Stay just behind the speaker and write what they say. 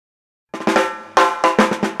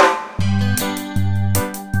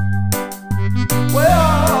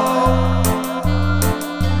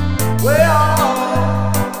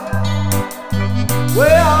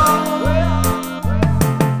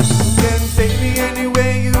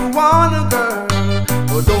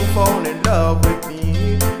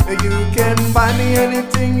You can buy me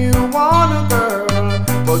anything you want, girl,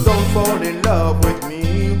 but don't fall in love with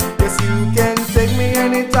me. Yes, you can take me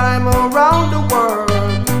anytime around the world,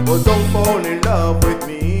 but don't fall in love with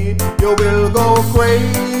me. You will go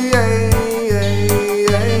crazy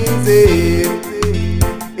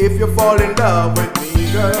if you fall in love with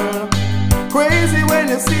me, girl. Crazy when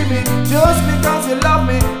you see me just because you love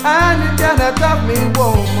me and you cannot have me,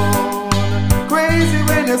 woman. Crazy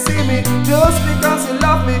when you see me just because you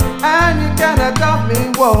love me and you cannot have me,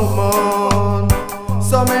 woman.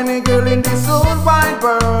 So many girls in this old wide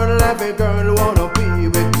world, every girl wanna be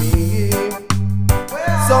with me.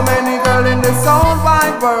 So many girls in this old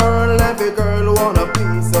wide world, every girl want a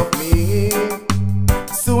piece of me.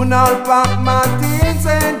 Soon I'll pack my things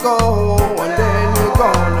and go, and then you're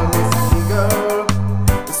gonna miss me, girl.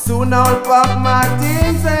 Soon I'll pack my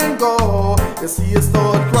things and go. You see you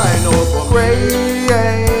start crying over crazy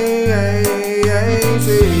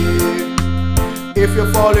if you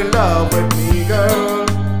fall in love with me, girl.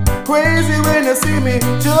 Crazy when you see me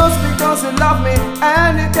just because you love me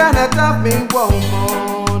and you cannot have me,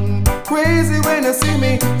 woman. Crazy when you see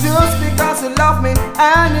me just because you love me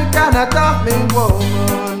and you cannot have me,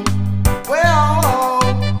 woman. Well,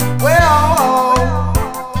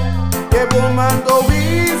 yeah, woman, go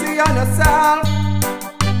easy on yourself.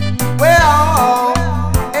 Well,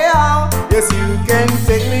 yeah, yes, you can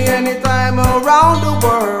take me anytime around the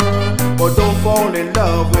world, but don't fall in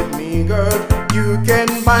love with me, girl. You can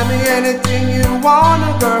buy me anything you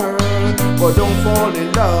want, girl, but don't fall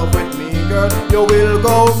in love with me, girl. You will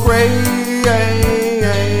go crazy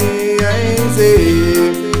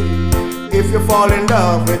if you fall in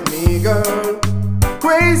love with me, girl.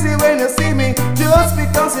 Crazy when you see me just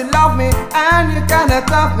because you love me and you cannot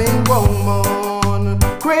have me, woman.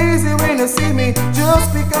 Crazy when you see me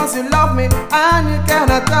just because you love me and you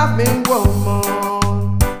cannot have me,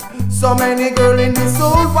 woman. So many girls in this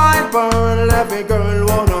old wide world, every girl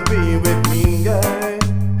wanna be with me, yeah.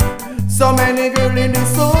 So many girls in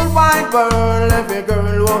this old wide world, every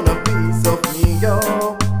girl want a piece of me, yo.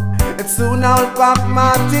 And soon I'll pack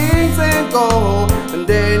my things and go, and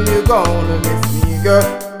then you're gonna miss me, girl.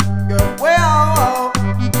 Well,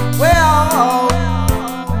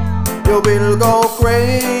 you will go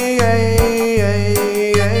crazy.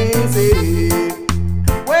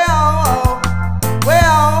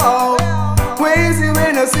 Crazy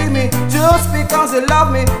when you see me just because you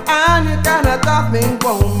love me and you cannot have me,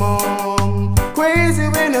 woman. Crazy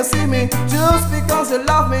when you see me just because you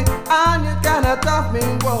love me and you cannot have me,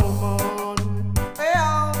 woman. Hey,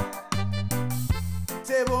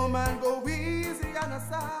 say, woman, go easy on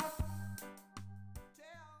yourself.